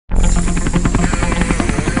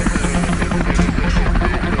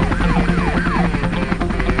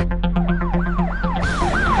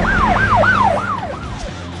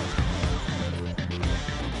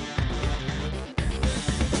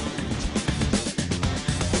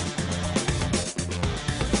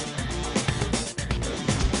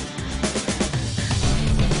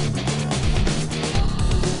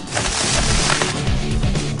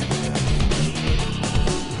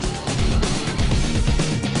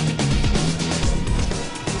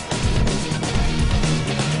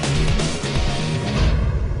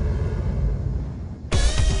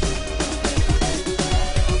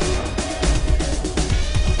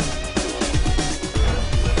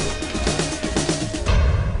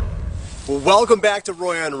Well, welcome back to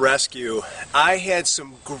Roy on Rescue. I had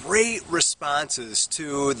some great responses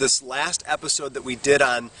to this last episode that we did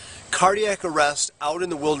on cardiac arrest out in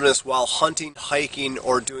the wilderness while hunting, hiking,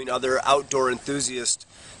 or doing other outdoor enthusiast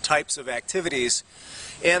types of activities.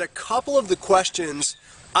 And a couple of the questions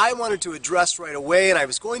I wanted to address right away, and I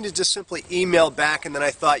was going to just simply email back, and then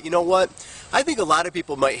I thought, you know what, I think a lot of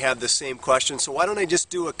people might have the same question, so why don't I just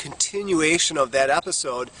do a continuation of that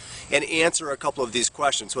episode and answer a couple of these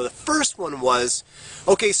questions. So the first one was,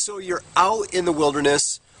 okay, so you're out in the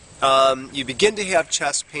wilderness, you begin to have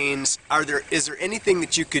chest pains. Is there anything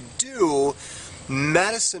that you could do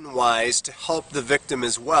medicine-wise to help the victim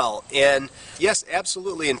as well? And yes,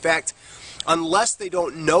 absolutely. In fact, unless they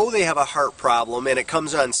don't know they have a heart problem and it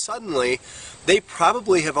comes on suddenly, they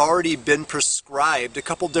probably have already been prescribed a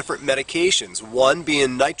couple different medications. One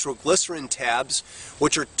being nitroglycerin tabs,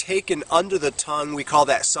 which are taken under the tongue. We call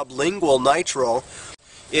that sublingual nitro.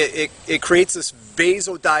 It creates this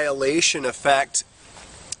vasodilation effect,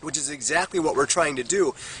 which is exactly what we're trying to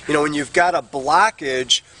do. You know, when you've got a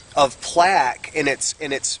blockage of plaque and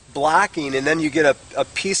it's blocking, and then you get a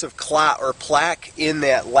piece of clot or plaque in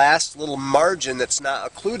that last little margin that's not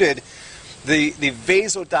occluded, the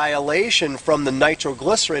vasodilation from the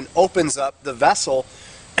nitroglycerin opens up the vessel,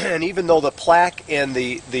 and even though the plaque and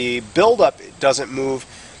the buildup doesn't move,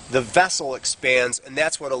 the vessel expands, and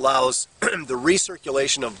that's what allows the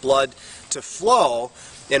recirculation of blood to flow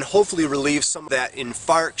and hopefully relieve some of that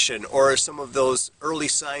infarction or some of those early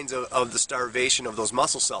signs of the starvation of those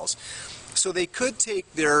muscle cells. So they could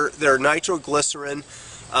take their nitroglycerin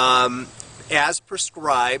as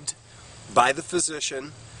prescribed by the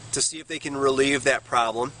physician to see if they can relieve that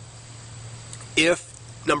problem. If,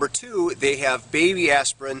 number two, they have baby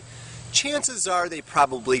aspirin, chances are they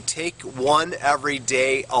probably take one every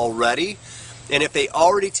day already. And if they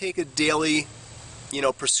already take a daily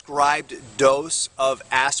prescribed dose of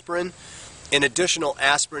aspirin, an additional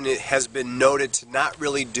aspirin has been noted to not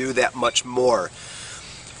really do that much more.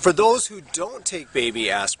 For those who don't take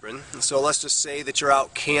baby aspirin, so let's just say that you're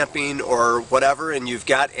out camping or whatever and you've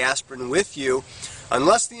got aspirin with you,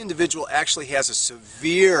 unless the individual actually has a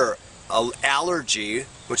severe allergy,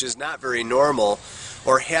 which is not very normal,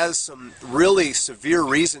 or has some really severe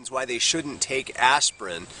reasons why they shouldn't take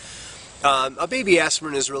aspirin, a baby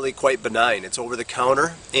aspirin is really quite benign. It's over the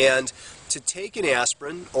counter, and to take an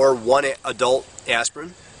aspirin or one adult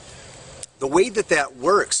aspirin, the way that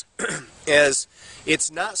works is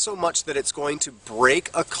it's not so much that it's going to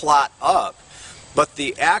break a clot up, but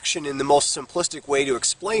the action, in the most simplistic way to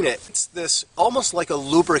explain it, it's this almost like a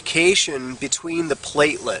lubrication between the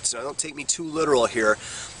platelets. Now, don't take me too literal here,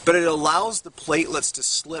 but it allows the platelets to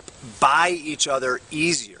slip by each other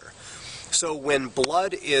easier. So when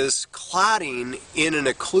blood is clotting in an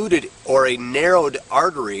occluded or a narrowed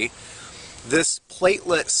artery, this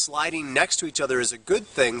platelet sliding next to each other is a good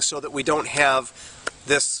thing, so that we don't have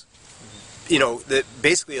this,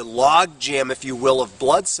 basically a log jam, if you will, of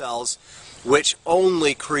blood cells, which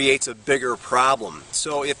only creates a bigger problem.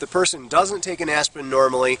 So if the person doesn't take an aspirin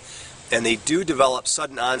normally and they do develop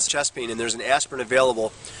sudden onset chest pain and there's an aspirin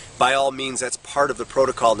available, by all means, that's part of the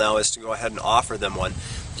protocol now, is to go ahead and offer them one.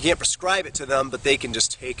 You can't prescribe it to them, but they can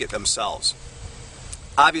just take it themselves.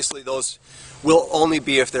 Obviously, those will only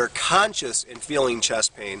be if they're conscious and feeling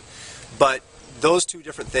chest pain, but those two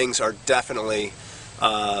different things are definitely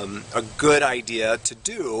a good idea to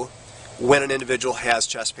do when an individual has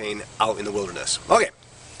chest pain out in the wilderness. Okay,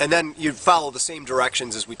 and then you follow the same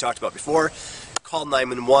directions as we talked about before. Call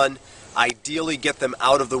 911. Ideally get them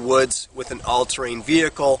out of the woods with an all-terrain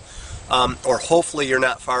vehicle, or hopefully you're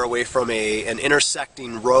not far away from an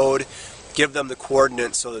intersecting road. Give them the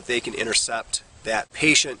coordinates so that they can intercept that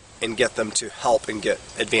patient and get them to help and get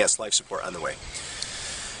advanced life support on the way.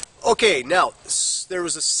 Okay, now there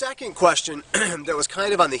was a second question that was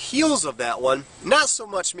kind of on the heels of that one, not so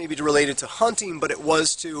much maybe related to hunting, but it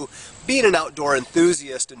was to being an outdoor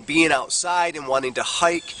enthusiast and being outside and wanting to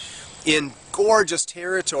hike in gorgeous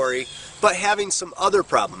territory, but having some other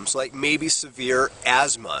problems, like maybe severe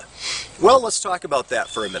asthma. Well, let's talk about that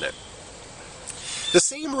for a minute. The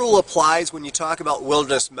same rule applies when you talk about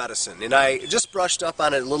wilderness medicine, and I just brushed up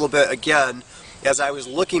on it a little bit again as I was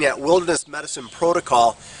looking at wilderness medicine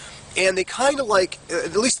protocol. And they kind of like,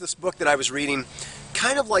 at least this book that I was reading,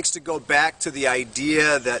 kind of likes to go back to the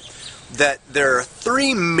idea that there are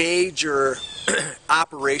three major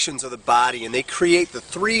operations of the body, and they create the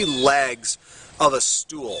three legs of a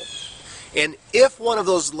stool. And if one of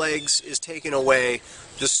those legs is taken away,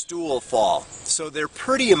 the stool will fall. So they're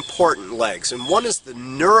pretty important legs. And one is the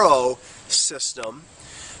neuro system.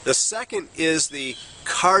 The second is the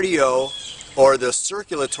cardio or the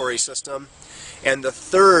circulatory system, and the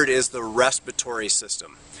third is the respiratory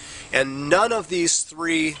system. And none of these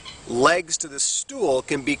three legs to the stool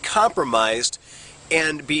can be compromised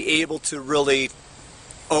and be able to really,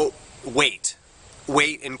 wait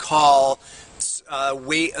and call,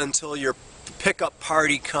 wait until your pickup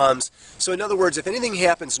party comes. So in other words, if anything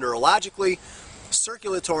happens neurologically,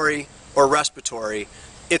 circulatory, or respiratory,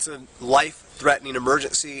 it's a life-threatening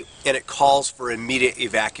emergency and it calls for immediate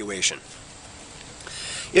evacuation.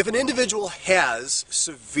 If an individual has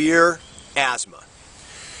severe asthma,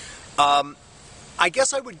 I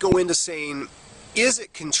guess I would go into saying, is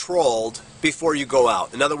it controlled before you go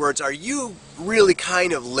out? In other words, are you really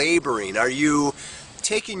kind of laboring? Are you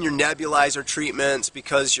taking your nebulizer treatments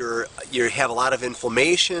because you have a lot of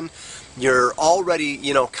inflammation? You're already,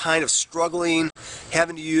 kind of struggling,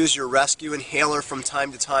 having to use your rescue inhaler from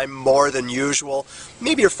time to time more than usual.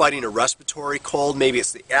 Maybe you're fighting a respiratory cold. Maybe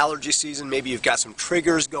it's the allergy season. Maybe you've got some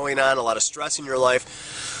triggers going on, a lot of stress in your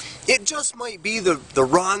life. It just might be the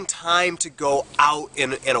wrong time to go out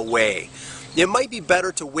and away. It might be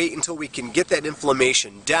better to wait until we can get that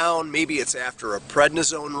inflammation down. Maybe it's after a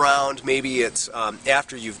prednisone round. Maybe it's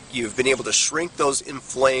after you've been able to shrink those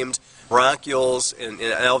inflamed bronchioles and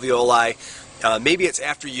alveoli. Maybe it's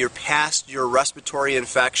after you're past your respiratory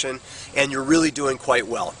infection and you're really doing quite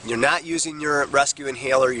well. You're not using your rescue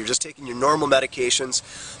inhaler. You're just taking your normal medications,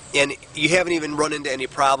 and you haven't even run into any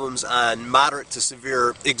problems on moderate to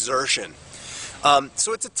severe exertion.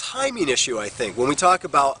 So it's a timing issue, I think. When we talk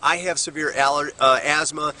about, I have severe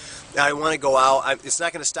asthma, I want to go out, it's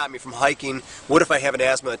not going to stop me from hiking. What if I have an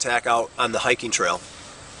asthma attack out on the hiking trail?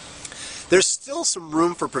 There's still some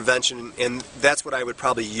room for prevention, and that's what I would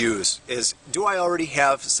probably use, is do I already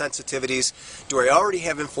have sensitivities? Do I already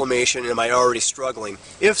have inflammation? Am I already struggling?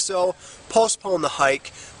 If so, postpone the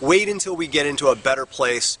hike, wait until we get into a better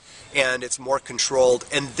place and it's more controlled,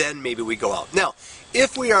 and then maybe we go out. Now,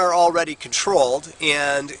 if we are already controlled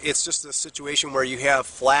and it's just a situation where you have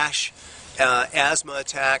flash asthma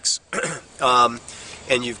attacks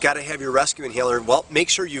and you've got to have your rescue inhaler, well, make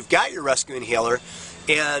sure you've got your rescue inhaler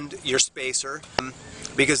and your spacer,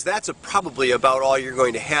 because that's probably about all you're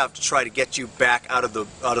going to have to try to get you back out of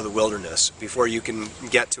the wilderness before you can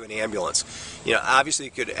get to an ambulance. Obviously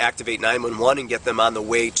you could activate 911 and get them on the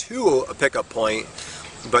way to a pickup point,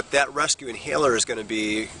 but that rescue inhaler is going to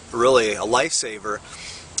be really a lifesaver.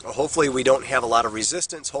 Hopefully we don't have a lot of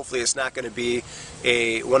resistance. Hopefully it's not going to be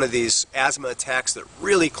one of these asthma attacks that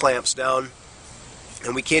really clamps down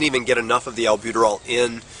and we can't even get enough of the albuterol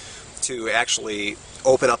in to actually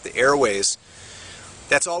open up the airways.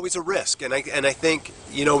 That's always a risk, and I think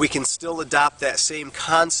we can still adopt that same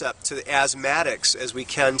concept to the asthmatics as we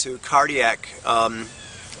can to cardiac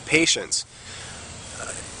patients.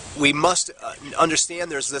 We must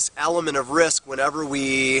understand there's this element of risk whenever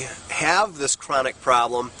we have this chronic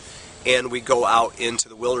problem and we go out into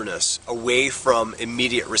the wilderness away from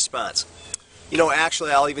immediate response.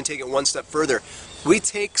 Actually, I'll even take it one step further. We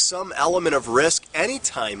take some element of risk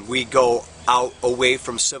anytime we go out away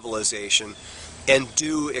from civilization and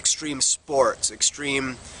do extreme sports,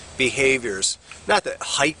 extreme behaviors. Not that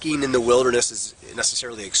hiking in the wilderness is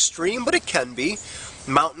necessarily extreme, but it can be.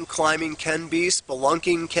 Mountain climbing can be,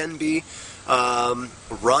 spelunking can be,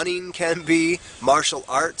 running can be, martial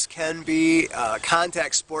arts can be,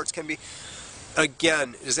 contact sports can be.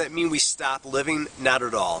 Again, does that mean we stop living? Not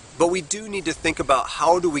at all. But we do need to think about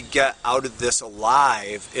how do we get out of this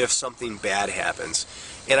alive if something bad happens.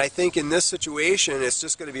 And I think in this situation, it's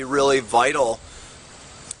just going to be really vital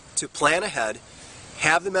to plan ahead,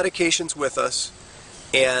 have the medications with us,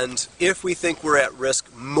 and if we think we're at risk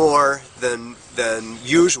more than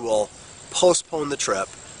usual, postpone the trip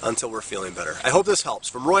until we're feeling better. I hope this helps.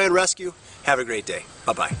 From Roy on Rescue, have a great day.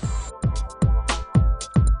 Bye-bye.